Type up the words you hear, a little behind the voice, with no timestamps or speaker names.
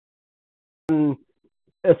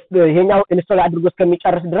ይሄኛው ኢንስቶል አድርጎ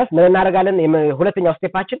እስከሚጨርስ ድረስ ምን እናደርጋለን? ሁለተኛው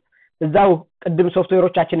ስቴፓችን እዛው ቅድም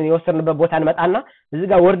ሶፍትዌሮቻችንን የወሰድንበት ቦታ እንመጣና እዚህ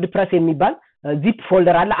ጋር ወርድፕረስ የሚባል ዚፕ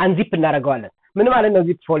ፎልደር አለ አንዚፕ እናደርገዋለን። ምን ማለት ነው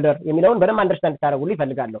ዚፕ ፎልደር የሚለውን በደንብ አንደርስታንድ ታደርጉልኝ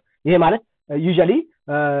ይፈልጋለሁ። ይሄ ማለት ዩዥዋሊ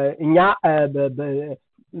እኛ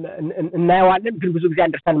እናየዋለን ግን ብዙ ጊዜ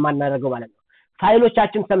አንደርስታንድ ማናደርገው ማለት ነው።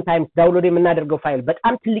 ፋይሎቻችን sometimes ዳውንሎድ የምናደርገው ፋይል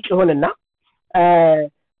በጣም ትልቅ ይሆንና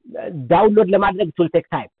ዳውንሎድ ለማድረግ it will take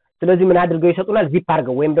time። ስለዚህ ምን አድርገው ይሰጡናል? ዚፕ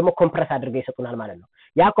አድርገው ወይም ደግሞ ኮምፕረስ አድርገው ይሰጡናል ማለት ነው።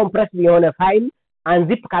 ያ ኮምፕረስ የሆነ ፋይል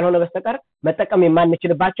አንዚፕ ካልሆነ በስተቀር መጠቀም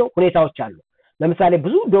የማንችልባቸው ሁኔታዎች አሉ። ለምሳሌ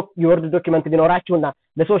ብዙ የወርድ ዶክመንት ቢኖራችሁና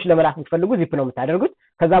ለሰዎች ለመላክ የምትፈልጉ ዚፕ ነው የምታደርጉት።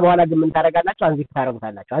 ከዛ በኋላ ግን ምን ታደርጋላችሁ? አንዚፕ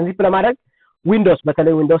ታደርጉታላችሁ። አንዚፕ ለማድረግ ዊንዶውስ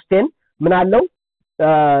በተለይ ዊንዶውስ 10 ምን አለው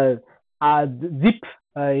ዚፕ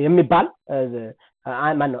የሚባል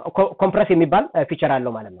ማን ነው ኮምፕረስ የሚባል ፊቸር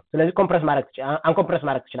አለው ማለት ነው። ስለዚህ ኮምፕረስ ማድረግ አንኮምፕረስ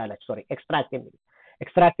ማድረግ ትችላላችሁ። ሶሪ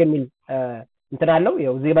ኤክስትራክት የሚል እንትን አለው።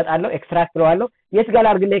 ይኸው እዚህ ይመጣለው ኤክስትራክት ነው። የት ጋር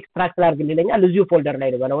አድርግልኝ ኤክስትራክት አድርግልኝ ይለኛል። እዚሁ ፎልደር ላይ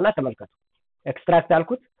ነው ተመልከቱ። ኤክስትራክት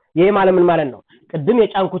አልኩት። ይሄ ማለት ምን ማለት ነው? ቅድም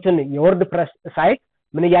የጫንኩትን የወርድ ፕረስ ሳይት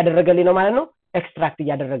ምን እያደረገልኝ ነው ማለት ነው? ኤክስትራክት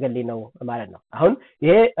እያደረገልኝ ነው ማለት ነው። አሁን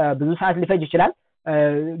ይሄ ብዙ ሰዓት ሊፈጅ ይችላል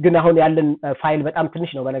ግን አሁን ያለን ፋይል በጣም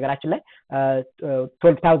ትንሽ ነው። በነገራችን ላይ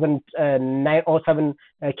 12907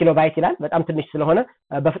 ኪሎባይት ይላል። በጣም ትንሽ ስለሆነ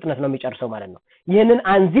በፍጥነት ነው የሚጨርሰው ማለት ነው። ይሄንን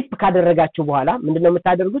አንዚፕ ካደረጋችሁ በኋላ ምንድነው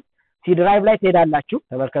የምታደርጉት? ሲ ድራይቭ ላይ ትሄዳላችሁ።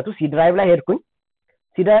 ተመልከቱ። ሲ ድራይቭ ላይ ሄድኩኝ።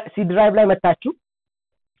 ሲ ድራይቭ ላይ መጣችሁ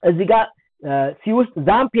እዚህ ጋር ሲ ውስጥ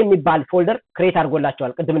ዛምፕ የሚባል ፎልደር ክሬት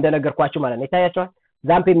አድርጎላችኋል። ቅድም እንደነገርኳችሁ ማለት ነው። ይታያችኋል።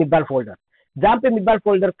 ዛምፕ የሚባል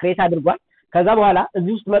ፎልደር ክሬት አድርጓል። ከዛ በኋላ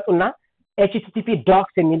እዚህ ውስጥ መጡና http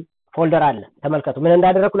docs የሚል ፎልደር አለ። ተመልከቱ። ምን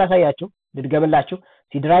እንዳደረኩ ላሳያችሁ ልድገምላችሁ።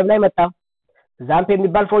 ሲ ድራይቭ ላይ መጣ። ዛምፕ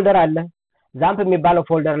የሚባል ፎልደር አለ። ዛምፕ የሚባለው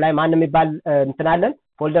ፎልደር ላይ ማን የሚባል እንትን አለን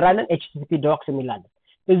ፎልደር አለን http docs የሚል አለ።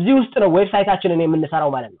 እዚህ ውስጥ ነው ዌብሳይታችንን የምንሰራው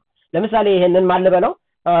ማለት ነው። ለምሳሌ ይሄንን ማን ልበለው?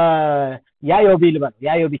 ያዮቢ ልበለው።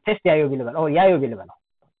 ያዮቢ ቴስት ያዮቢ ልበለው። ያዮቢ ልበለው።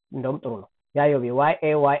 እንደውም ጥሩ ነው። ያዮቢ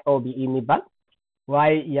yayob የሚባል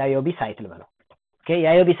ያዮቢ ሳይት ልበለው። ኦኬ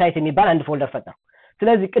ያዮቢ ሳይት የሚባል አንድ ፎልደር ፈጠርኩ።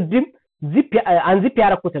 ስለዚህ ቅድም ዚፕ አንዚፕ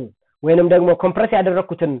ያረኩትን ወይንም ደግሞ ኮምፕረስ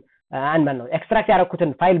ያደረኩትን ማን ነው ኤክስትራክት ያረኩትን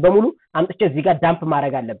ፋይል በሙሉ አምጥቼ እዚህ ጋር ዳምፕ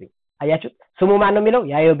ማድረግ አለብኝ። አያችሁ ስሙ ማን ነው የሚለው?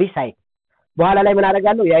 ያዮቢ ሳይት። በኋላ ላይ ምን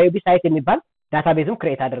አደርጋለሁ? ያዮቢ ሳይት የሚባል ዳታቤዝም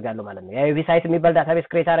ክሬት አደርጋለሁ ማለት ነው። ያዮቢ ሳይት የሚባል ዳታቤዝ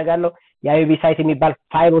ክሬት አደርጋለሁ። ያዮቢ ሳይት የሚባል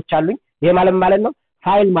ፋይሎች አሉኝ። ይሄ ማለት ነው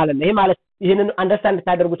ፋይል ማለት ነው። ይሄ ማለት ይሄንን አንደርስታንድ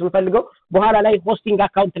ታደርጉት የምፈልገው በኋላ ላይ ሆስቲንግ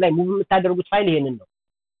አካውንት ላይ ሙቭ የምታደርጉት ፋይል ይሄንን ነው።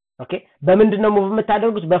 ኦኬ በምንድነው ሙቭ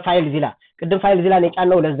የምታደርጉት? በፋይል ዚላ። ቅድም ፋይል ዚላን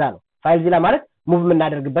የጫነው ለዛ ነው። ፋይል ዚላ ማለት ሙቭ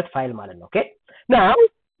የምናደርግበት ፋይል ማለት ነው። ኦኬ ናው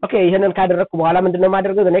ኦኬ ይሄንን ካደረኩ በኋላ ምንድነው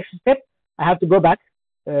ማደርገው? the next step I have to go back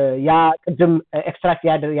ያ ቅድም ኤክስትራክት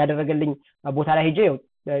ያደረገልኝ ቦታ ላይ ሄጄ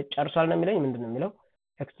ጨርሷል ነው የሚለኝ። ምንድነው የሚለው?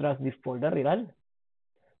 extract this folder ይላል።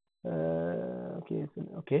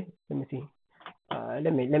 ኦኬ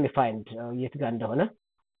let me find የት ጋር እንደሆነ።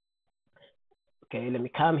 ኦኬ let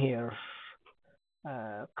me come here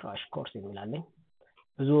crash course የሚላለኝ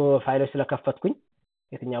ብዙ ፋይሎች ስለከፈትኩኝ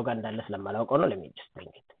የትኛው ጋር እንዳለ ስለማላውቀው ነው። let me just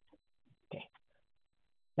bring it ኦኬ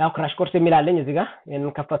ያው crash course የሚላለኝ እዚህ ጋር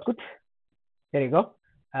ይሄንን ከፈትኩት። here you go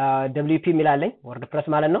wp የሚላለኝ ወርድፕረስ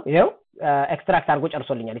ማለት ነው። ይሄው ኤክስትራክት አድርጎ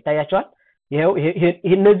ጨርሶልኛል። ይታያቸዋል። ይሄው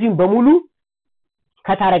እነዚህን በሙሉ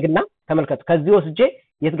ከታረግና ተመልከቱ። ከዚህ ወስጄ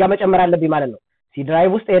የት ጋር መጨመር አለብኝ ማለት ነው? ሲ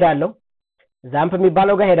ድራይቭ ውስጥ ሄዳለሁ። ዛምፕ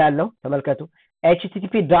የሚባለው ጋር ሄዳለሁ። ተመልከቱ።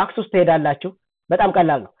 http docs ውስጥ ሄዳላችሁ። በጣም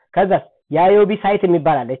ቀላል ነው። ከዛ ያዮቢ ሳይት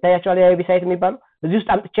የሚባል አለ። ይታያቸዋል። ያዮቢ ሳይት የሚባለው እዚህ ውስጥ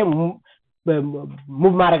አምጥቼ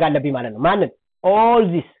ሙቭ ማድረግ አለብኝ ማለት ነው። ማንን? all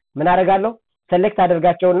this ምን አደርጋለሁ? ሴሌክት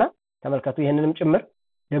አደርጋቸውና ተመልከቱ። ይሄንንም ጭምር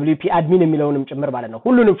wp admin የሚለውንም ጭምር ማለት ነው።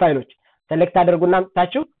 ሁሉንም ፋይሎች ሴሌክት አድርጉና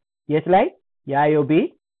አምጥታችሁ የት ላይ ያዮቢ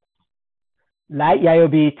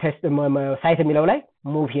ቴስት ሳይት የሚለው ላይ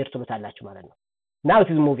ሙቭ ሂር ትሉታላችሁ ማለት ነው። now it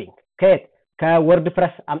is moving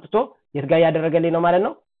ከወርድፕረስ አምጥቶ የት ጋር ያደረገልኝ ነው ማለት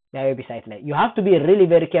ነው? ያዮቢ ሳይት ላይ you have to be really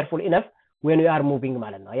very careful enough when you are moving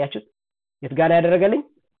ማለት ነው። አያችሁት? የት ጋር ያደረገልኝ?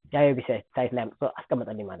 ያዮቢ ሳይት ላይ አምጥቶ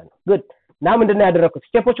አስቀመጠልኝ ማለት ነው። good now ምንድነው ያደረኩት?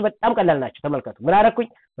 ስቴፖቹ በጣም ቀላል ናቸው። ተመልከቱ። ምን አደረኩኝ?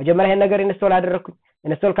 መጀመሪያ ይሄን ነገር ኢንስቶል አደረኩኝ።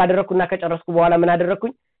 ኢንስቶል ካደረኩና ከጨረስኩ በኋላ ምን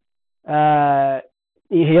አደረኩኝ?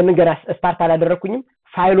 ይሄን ነገር ስታርት አላደረኩኝም።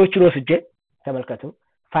 ፋይሎቹን ወስጄ ተመልከቱ።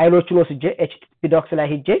 ፋይሎቹን ወስጄ http docs ላይ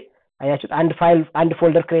ሄጄ አያችሁት? አንድ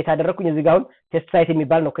ፎልደር ክሬት አደረኩኝ። እዚህ ጋር አሁን ቴስት ሳይት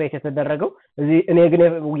የሚባል ነው ክሬት የተደረገው። እዚህ እኔ ግን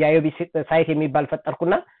ያዮቢ ሳይት የሚባል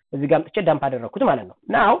ፈጠርኩና እዚህ ጋር አምጥቼ ዳምፕ አደረኩት ማለት ነው።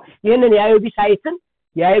 ናው ይሄንን ያዮቢ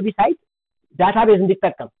ሳይት ዳታቤዝ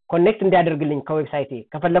እንዲጠቀም ኮኔክት እንዲያደርግልኝ ከዌብሳይቴ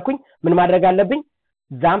ከፈለኩኝ ምን ማድረግ አለብኝ?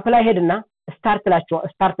 ዛምፕ ላይ ሄድና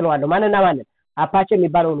ስታርት ለዋለሁ። ማንና ማንን? አፓቼ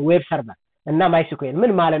የሚባለውን ዌብ ሰርቨር እና ማይስኩኤል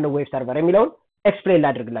ምን ማለት ነው ዌብ ሰርቨር የሚለውን ኤክስፕሌን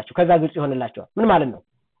ላድርግላችሁ ከዛ ግልጽ ይሆንላችኋል ምን ማለት ነው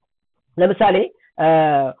ለምሳሌ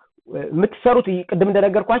የምትሰሩት ቅድም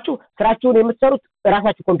እንደነገርኳችሁ ስራችሁን የምትሰሩት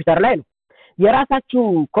ራሳችሁ ኮምፒውተር ላይ ነው የራሳችሁ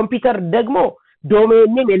ኮምፒውተር ደግሞ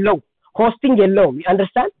ዶሜን ኔም የለው ሆስቲንግ የለው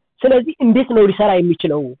አንደርስታንድ ስለዚህ እንዴት ነው ሊሰራ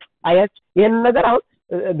የሚችለው አያት ይሄን ነገር አሁን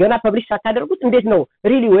ገና ፐብሊሽ ሳታደርጉት እንዴት ነው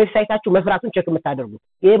ሪሊ ዌብሳይታችሁ መስራቱን ቼክ የምታደርጉት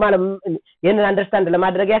ይሄ ማለት ይሄንን አንደርስታንድ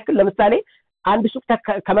ለማድረግ ያክል ለምሳሌ አንድ ሱቅ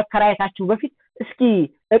ከመከራየታችሁ በፊት እስኪ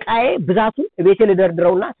እቃዬ ብዛቱ ቤቴ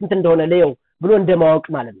ልደርድረውና ስንት እንደሆነ ለየው ብሎ እንደማወቅ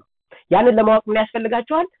ማለት ነው ያንን ለማወቅ ምን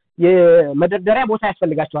ያስፈልጋችኋል የመደርደሪያ ቦታ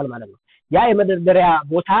ያስፈልጋችኋል ማለት ነው ያ የመደርደሪያ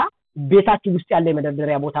ቦታ ቤታችሁ ውስጥ ያለ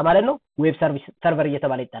የመደርደሪያ ቦታ ማለት ነው ዌብ ሰርቨር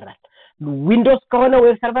እየተባለ ይጠራል ዊንዶውስ ከሆነ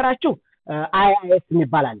ዌብ ሰርቨራችሁ IIS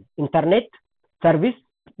የሚባል ኢንተርኔት ሰርቪስ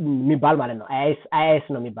የሚባል ማለት ነው IIS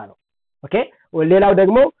ነው የሚባለው ኦኬ ሌላው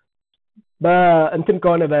ደግሞ በእንትን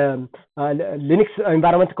ከሆነ በሊነክስ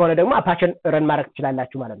ኤንቫይሮንመንት ከሆነ ደግሞ አፓቸን ረን ማድረግ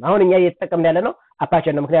ትችላላችሁ ማለት ነው አሁን እኛ እየተጠቀምን ያለ ነው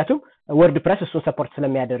አፓቸን ነው ምክንያቱም ወርድፕሬስ እሱን ሰፖርት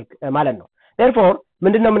ስለሚያደርግ ማለት ነው therefore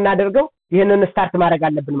ምንድነው የምናደርገው ይሄንን ስታርት ማድረግ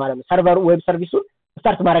አለብን ማለት ነው ሰርቨሩ ዌብ ሰርቪሱን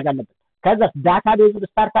ስታርት ማድረግ አለብን ከዛ ዳታቤዝ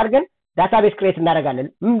ስታርት አድርገን ዳታቤዝ ክሬት እናደርጋለን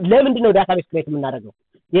ለምንድነው ዳታቤዝ ክሬት የምናደርገው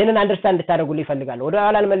ይሄንን አንደርስታንድ እንድታደርጉልኝ ይፈልጋለሁ ወደ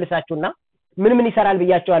ኋላ ልመልሳችሁና ምን ይሰራል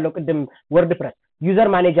ብያቸዋለሁ ቅድም ወርድፕሬስ ዩዘር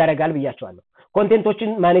ማኔጅ ያደርጋል ብያቸዋለሁ ኮንቴንቶችን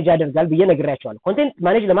ማኔጅ ያደርጋል ብዬ ነግሬያቸዋለሁ ኮንቴንት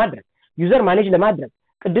ማኔጅ ለማድረግ ዩዘር ማኔጅ ለማድረግ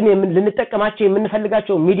ቅድም ልንጠቀማቸው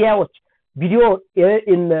የምንፈልጋቸው ሚዲያዎች ቪዲዮ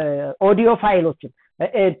ኦዲዮ ፋይሎችን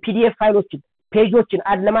ፒዲኤፍ ፋይሎችን ፔጆችን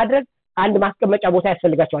አድ ለማድረግ አንድ ማስቀመጫ ቦታ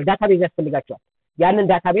ያስፈልጋቸዋል ዳታቤዝ ያስፈልጋቸዋል ያንን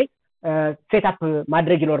ዳታቤዝ ሴትአፕ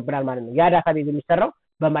ማድረግ ይኖርብናል ማለት ነው ያ ዳታቤዝ የሚሰራው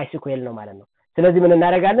በማይስኩኤል ነው ማለት ነው ስለዚህ ምን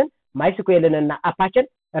እናደርጋለን ማይስኩኤልን እና አፓቸን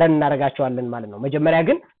ረን እናደርጋቸዋለን ማለት ነው መጀመሪያ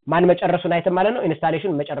ግን ማን መጨረሱን አይተን ማለት ነው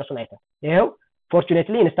ኢንስታሌሽን መጨረሱን አይተን ይሄው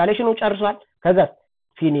ፎርቹኔትሊ ኢንስታሌሽኑ ጨርሷል ከዛ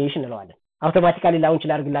ፊኒሽ እንለዋለን አውቶማቲካሊ ላውንች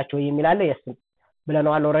ላድርግላችሁ የሚላለ የስ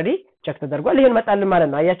ብለናል ኦሬዲ ቼክ ተደርጓል ይሄን መጣልን ማለት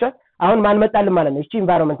ነው አያችሁ አሁን ማን መጣልን ማለት ነው እቺ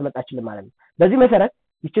ኢንቫይሮንመንት መጣችልን ማለት ነው በዚህ መሰረት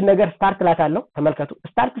እቺን ነገር ስታርት ላታለው ተመልከቱ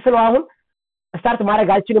ስታርት ስለው አሁን ስታርት ማድረግ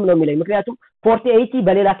አልችልም ነው የሚለኝ ምክንያቱም ፖርት 80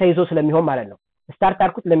 በሌላ ተይዞ ስለሚሆን ማለት ነው ስታርት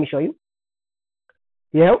አርኩት ለሚሾዩ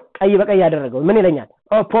ይሄው ቀይ በቀይ ያደረገው ምን ይለኛል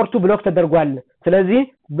ፖርቱ ብሎክ ተደርጓል ስለዚህ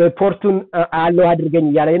በፖርቱን አለው አድርገኝ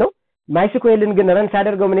እያለኝ ነው ማይስኩኤልን ግን ረን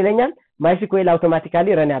ሳደርገው ምን ይለኛል ማይስኩኤል አውቶማቲካሊ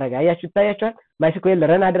ረን ያደርጋል አያችሁ ታያችኋል ማይስኩኤል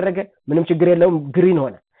ረን አደረገ ምንም ችግር የለውም ግሪን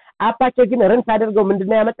ሆነ አፓቼ ግን ረን ሳደርገው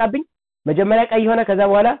ምንድነው ያመጣብኝ መጀመሪያ ቀይ ሆነ ከዛ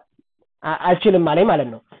በኋላ አልችልም ማለት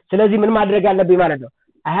ነው ስለዚህ ምን ማድረግ አለብኝ ማለት ነው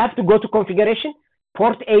I have to go to configuration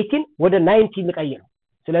port 18 ወደ 19 ልቀይር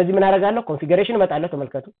ስለዚህ ምን አደርጋለሁ ኮንፊገሬሽን እመጣለሁ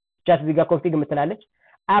ተመልከቱ ቻት እዚህ ጋር ኮንፊግ ምትላለች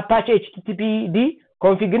apache httpd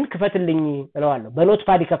ኮንፊግን ክፈትልኝ እለዋለሁ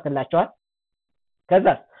በኖትፓድ ይከፍትላችኋል ከዛ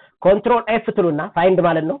ኮንትሮል ኤፍ ትሉና ፋይንድ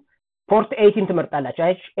ማለት ነው ፖርት 18 ትመርጣላችሁ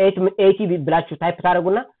 80 ብላችሁ ታይፕ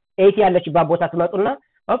ታደርጉና 80 ያለችበት ቦታ ትመጡና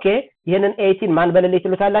ኦኬ ይሄንን 18 ማን በለልኝ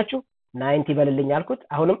ትሉታላችሁ 90 በለልኝ አልኩት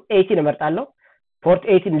አሁንም 18 እመርጣለሁ ፖርት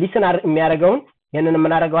 18 ሊስን የሚያደርገውን ይሄንን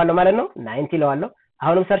ምን አደርጋለሁ ማለት ነው 90 ለዋለሁ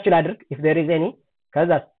አሁንም ሰርች ላድርግ if there is any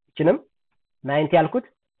ከዛ እቺንም 90 ያልኩት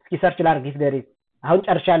እስኪ ሰርች ላድርግ if there is አሁን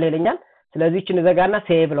ጨርሻለሁ ይለኛል ስለዚህ እቺን ዘጋና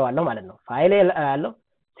ሴቭ ለዋለሁ ማለት ነው ፋይል አለው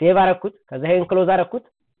ሴቭ አረኩት ከዛ ይሄን ክሎዝ አረኩት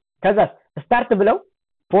ከዛ ስታርት ብለው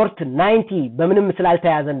ፖርት 90 በምንም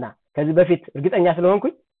ስላልተያዘና ከዚህ በፊት እርግጠኛ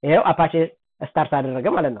ስለሆንኩኝ ይሄው አፓቼ ስታርት አደረገ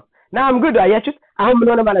ማለት ነው ናም ጉድ አያችሁት አሁን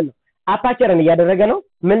ምን ሆነ ማለት ነው አፓቼ ረን እያደረገ ነው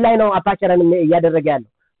ምን ላይ ነው አፓቼ ረን እያደረገ ያለው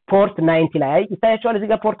ፖርት 90 ላይ ይታያችኋል እዚህ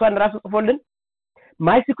ጋር ፖርቷን ራሱ ጽፎልን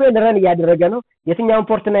ማይስኩኤል ረን እያደረገ ነው የትኛውን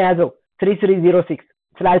ፖርት ነው ያዘው 3306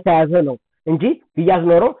 ስላልተያዘ ነው እንጂ ቢያዝ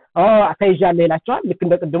ኖሮ አተይጃለሁ ይላችኋል ልክ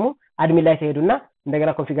እንደቀድሞ አድሚን ላይ ተሄዱና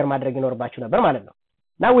እንደገና ኮንፊገር ማድረግ ይኖርባችሁ ነበር ማለት ነው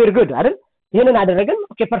now we're good አይደል ይሄንን አደረገን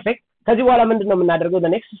ኦኬ ፐርፌክት ከዚህ በኋላ ምንድነው የምናደርገው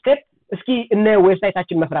the next step እስኪ እነ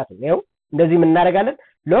ዌብሳይታችን መስራት ነው ይሄው እንደዚህ ምን እናደርጋለን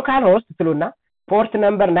ሎካል ሆስት ትሉና ፖርት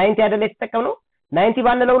ነምበር 90 አይደል የተጠቀምነው 90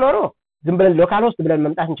 ባንለው ኖሮ ዝም ብለን ሎካል ሆስት ብለን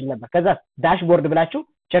መምጣት እንችል ነበር ከዛ ዳሽቦርድ ብላችሁ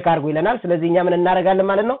ቼክ አድርጉ ይለናል ስለዚህ እኛ ምን እናደርጋለን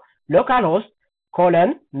ማለት ነው ሎካል ሆስት ኮለን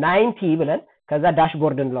 90 ብለን ከዛ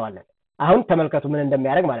ዳሽቦርድ እንለዋለን አሁን ተመልከቱ ምን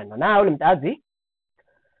እንደሚያደርግ ማለት ነው አሁን ልምጣ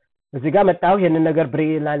እዚህ ጋር መጣው ይሄንን ነገር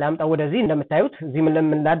ላምጣው ወደዚህ እንደምታዩት እዚህ ምን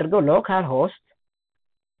እናደርገው ሎካል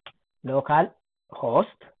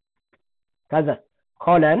ሆስት ከዛ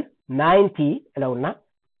ኮለን 90 እለውና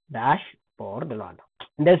ዳሽቦርድ እለዋለሁ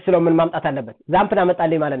እንደዚህ ስለው ምን ማምጣት አለበት ዛምፕ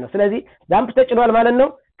አመጣልኝ ማለት ነው ስለዚህ ዛምፕ ተጭኗል ማለት ነው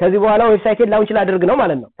ከዚህ በኋላ ዌብሳይቱን ላውንች ላድርግ ነው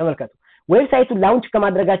ማለት ነው ተመልከቱ ዌብሳይቱን ላውንች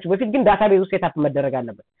ከማድረጋችሁ በፊት ግን ዳታቤዙ ሴትአፕ መደረግ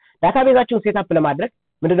አለበት ዳታቤዛችሁን ሴትአፕ ለማድረግ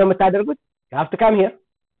ምንድነው የምታደርጉት you have to come here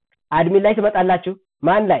admin ላይ ትመጣላችሁ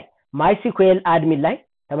ማን ላይ MySQL admin ላይ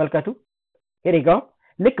ተመልከቱ here you go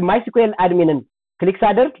ልክ MySQL adminን ክሊክ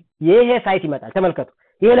ሳደርግ ይሄ ሳይት ይመጣል ተመልከቱ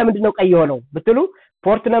ይሄ ለምንድነው ቀይ ሆነው ብትሉ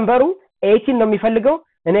ፖርት ነምበሩ 18 ነው የሚፈልገው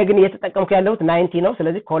እኔ ግን እየተጠቀምኩ ያለሁት 90 ነው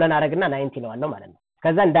ስለዚህ ኮለን አረግና 90 ነው አለው ማለት ነው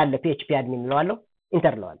ከዛ እንዳለ php admin ነው አለው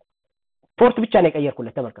ኢንተር ነው አለው ፖርት ብቻ ነው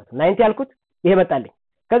የቀየርኩለት ተመልከቱ 90 ያልኩት ይሄ መጣልኝ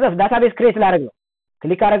ከዛ ዳታቤዝ ክሬት ላደርግ ነው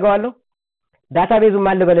ክሊክ አደርገዋለሁ ዳታቤዙን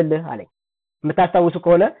ማን ልበልልህ አለኝ የምታስታውሱ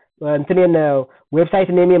ከሆነ እንትኔን ዌብሳይት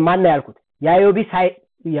ኔም ማን ነው ያልኩት የአዮቢ ሳይት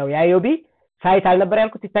ያው የአዮቢ ሳይት አልነበር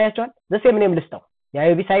ያልኩት ይታያቸዋል ዘሴም ኔም ልስጠው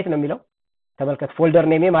የአዮቢ ሳይት ነው የሚለው ተመልከቱ ፎልደር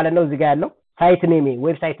ኔም ማለት ነው እዚህ ጋር ያለው ሳይት ኔም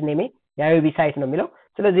ዌብሳይት ኔም የአዮቢ ሳይት ነው የሚለው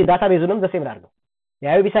ስለዚህ ዳታቤዙንም ዘሴም ላድርገው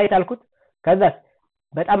የአዮቢ ሳይት አልኩት ከዛ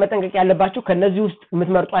በጣም መጠንቀቅ ያለባችሁ ከነዚህ ውስጥ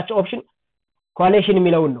የምትመርጧቸው ኦፕሽን ኮሌክሽን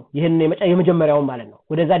የሚለውን ነው ይሄን የመጀመሪያው ማለት ነው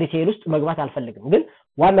ወደዛ ዲቴይል ውስጥ መግባት አልፈልግም ግን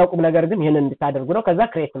ዋናው ቁም ነገር ግን ይሄንን እንድታደርጉ ነው ከዛ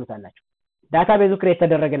ክሬት ትሉታላችሁ ዳታቤዙ ክሬት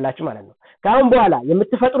ተደረገላችሁ ማለት ነው ካሁን በኋላ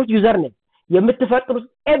የምትፈጥሩት ዩዘር ኔም የምትፈጥሩት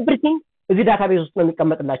ኤቭሪቲንግ እዚህ ዳታቤዝ ውስጥ ነው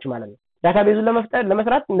የሚቀመጥላችሁ ማለት ነው ዳታቤዙን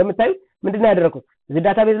ለመስራት እንደምታዩት ምንድነው ያደረኩት እዚህ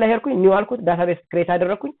ዳታቤዝ ላይ ሄድኩኝ ኒው አልኩት ዳታቤዝ ክሬት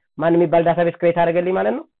አደረኩኝ ማን የሚባል ዳታቤዝ ክሬት አደረገልኝ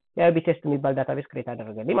ማለት ነው የአይቢ ቴስት የሚባል ዳታቤዝ ክሬት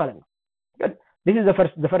አደረገልኝ ማለት ነው this is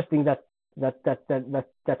the first thing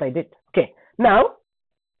that I did okay now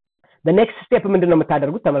the next step ምንድነው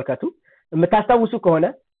የምታደርጉት ተመልከቱ የምታስታውሱ ከሆነ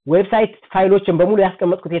ዌብሳይት ፋይሎችን በሙሉ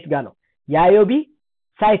ያስቀመጥኩት የት ጋር ነው የአዮቢ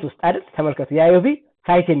ሳይት ውስጥ አይደል ተመልከቱ የአዮቢ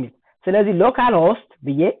ሳይት የሚል ስለዚህ ሎካል ሆስት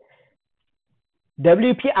ብዬ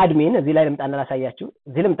wp admin እዚህ ላይ ልምጣና ላሳያችሁ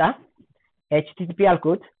እዚህ ልምጣ http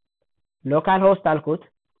አልኩት ሎካል ሆስት አልኩት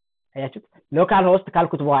አያችሁት ሎካል ሆስት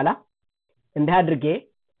ካልኩት በኋላ እንደ አድርጌ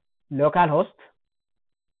ሎካል ሆስት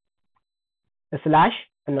ስላሽ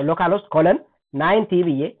ሎካል ሆስት ኮለን 90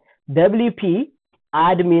 ብዬ wp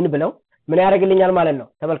admin ብለው ምን ያደርግልኛል ማለት ነው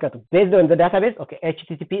ተመልከቱ based on the database okay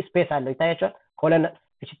http ስፔስ አለው ይታያችኋል ኮለን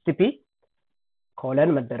http ኮለን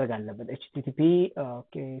መደረግ አለበት http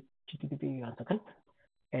okay http አንተከን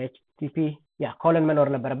http ያ ኮለን መኖር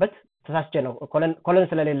ነበረበት ተሳስቼ ነው ኮለን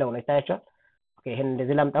ስለሌለው ነው ይታያችኋል ኦኬ ይሄን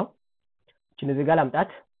እንደዚህ ላምጣው እቺን እዚህ ጋር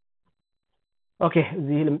ላምጣት ኦኬ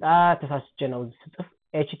እዚህ ልምጣ ተሳስቼ ነው ጽፍ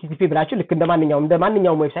http ብላችሁ ልክ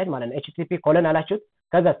እንደማንኛውም ዌብሳይት ማለት ነው http ኮለን አላችሁት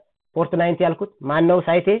ከዛ ፖርት 90 ያልኩት ማን ነው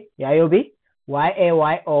ሳይቴ የአዮቢ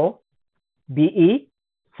yayobe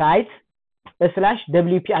ሳይት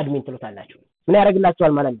 /wp admin ትሉታላችሁ ምን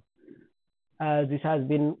ያደርግላችኋል ማለት ነው this has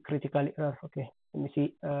been critical error okay let me see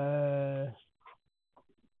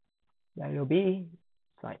yayobe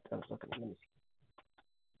site okay let me see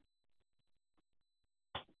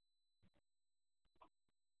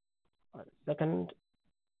second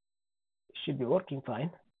should be working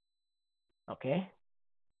fine okay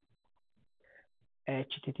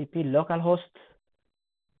http localhost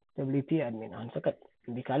wp admin አንድ ሰከንድ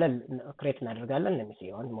እንዲህ ካለ ክሬት እናደርጋለን let me see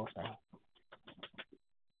one more time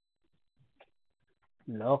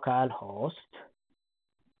localhost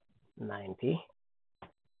 90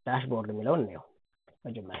 ዳሽቦርድ የሚለውን ነው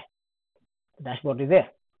መጀመሪያ ዳሽቦርድ is there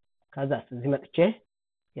ከዛ እዚህ መጥቼ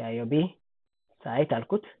የአዮቢ ሳይት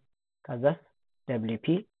አልኩት ከዛ wp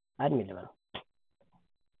admin ልበለው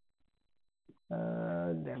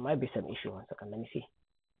there might be some issue one second let me see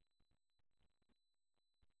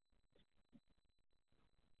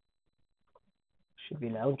should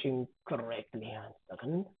be launching correctly one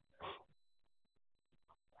second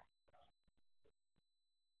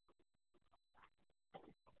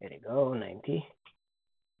there you go 90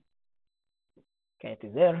 okay it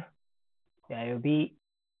is there the IOB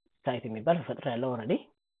site የሚባል ፈጥሬያለሁ already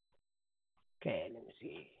okay let me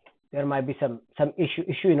see there might be some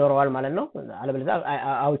issue ይኖረዋል ማለት ነው አለበለዚያ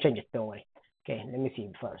I'll change it don't worry okay let me see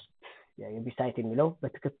first የአዮቢ ሳይት የሚለው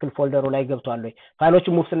በትክክል ፎልደሩ ላይ ገብቷል ወይ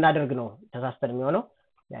ፋይሎችን ሙቭ ስናደርግ ነው ተሳስተን የሚሆነው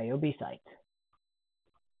የአዮቢ ሳይት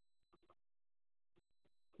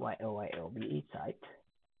yoyobe site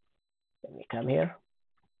let me come here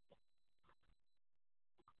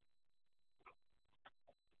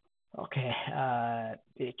okay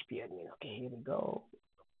php admin okay here we go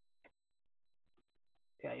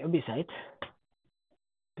yoyobe site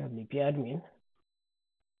wp admin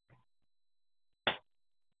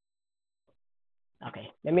okay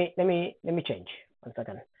let me change one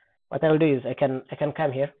second what I will do is I can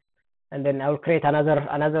come here and then I will create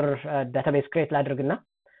another database create ላድርግና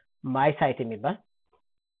my site የሚባል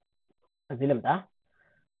እዚህ ልምጣ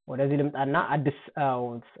ወደዚህ ልምጣና አዲስ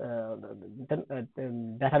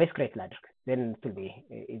database create ላድርግ then it will be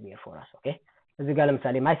easier for us okay እዚህ ጋር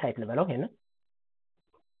ለምሳሌ my site ልበለው ይሄን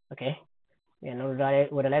okay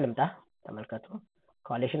ወደ ላይ ልምጣ ተመልከቱ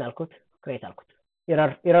ኮሌክሽን አልኩት create አልኩት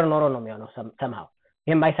ኤረር ኖሮ ነው የሚሆነው somehow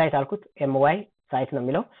ይሄን my site አልኩት my site ነው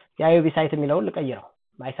የሚለው የአዮቢ ሳይት የሚለው ልቀይረው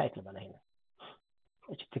my site ልበለው ይሄን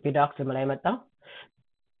http docs ላይ መጣ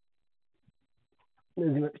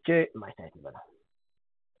እዚህ መጥቼ my site ልበለው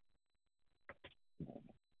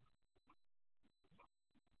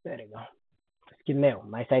there you go እስኪ ነው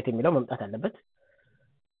ማይ ሳይት የሚለው መምጣት አለበት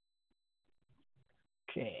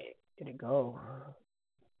ኦኬ here we go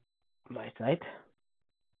my site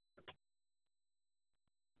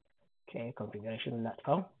okay configuration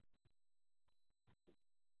እናጥፋው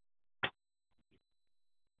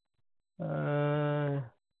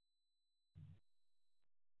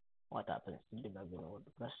what happens debug ነው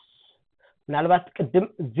WordPress ምናልባት ቅድም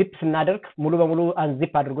ዚፕ ስናደርግ ሙሉ በሙሉ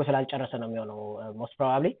አንዚፕ አድርጎ ስላልጨረሰ ነው የሚሆነው most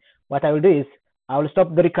probably what I will do is I will stop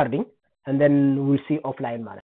the recording and then we'll see offline ማለት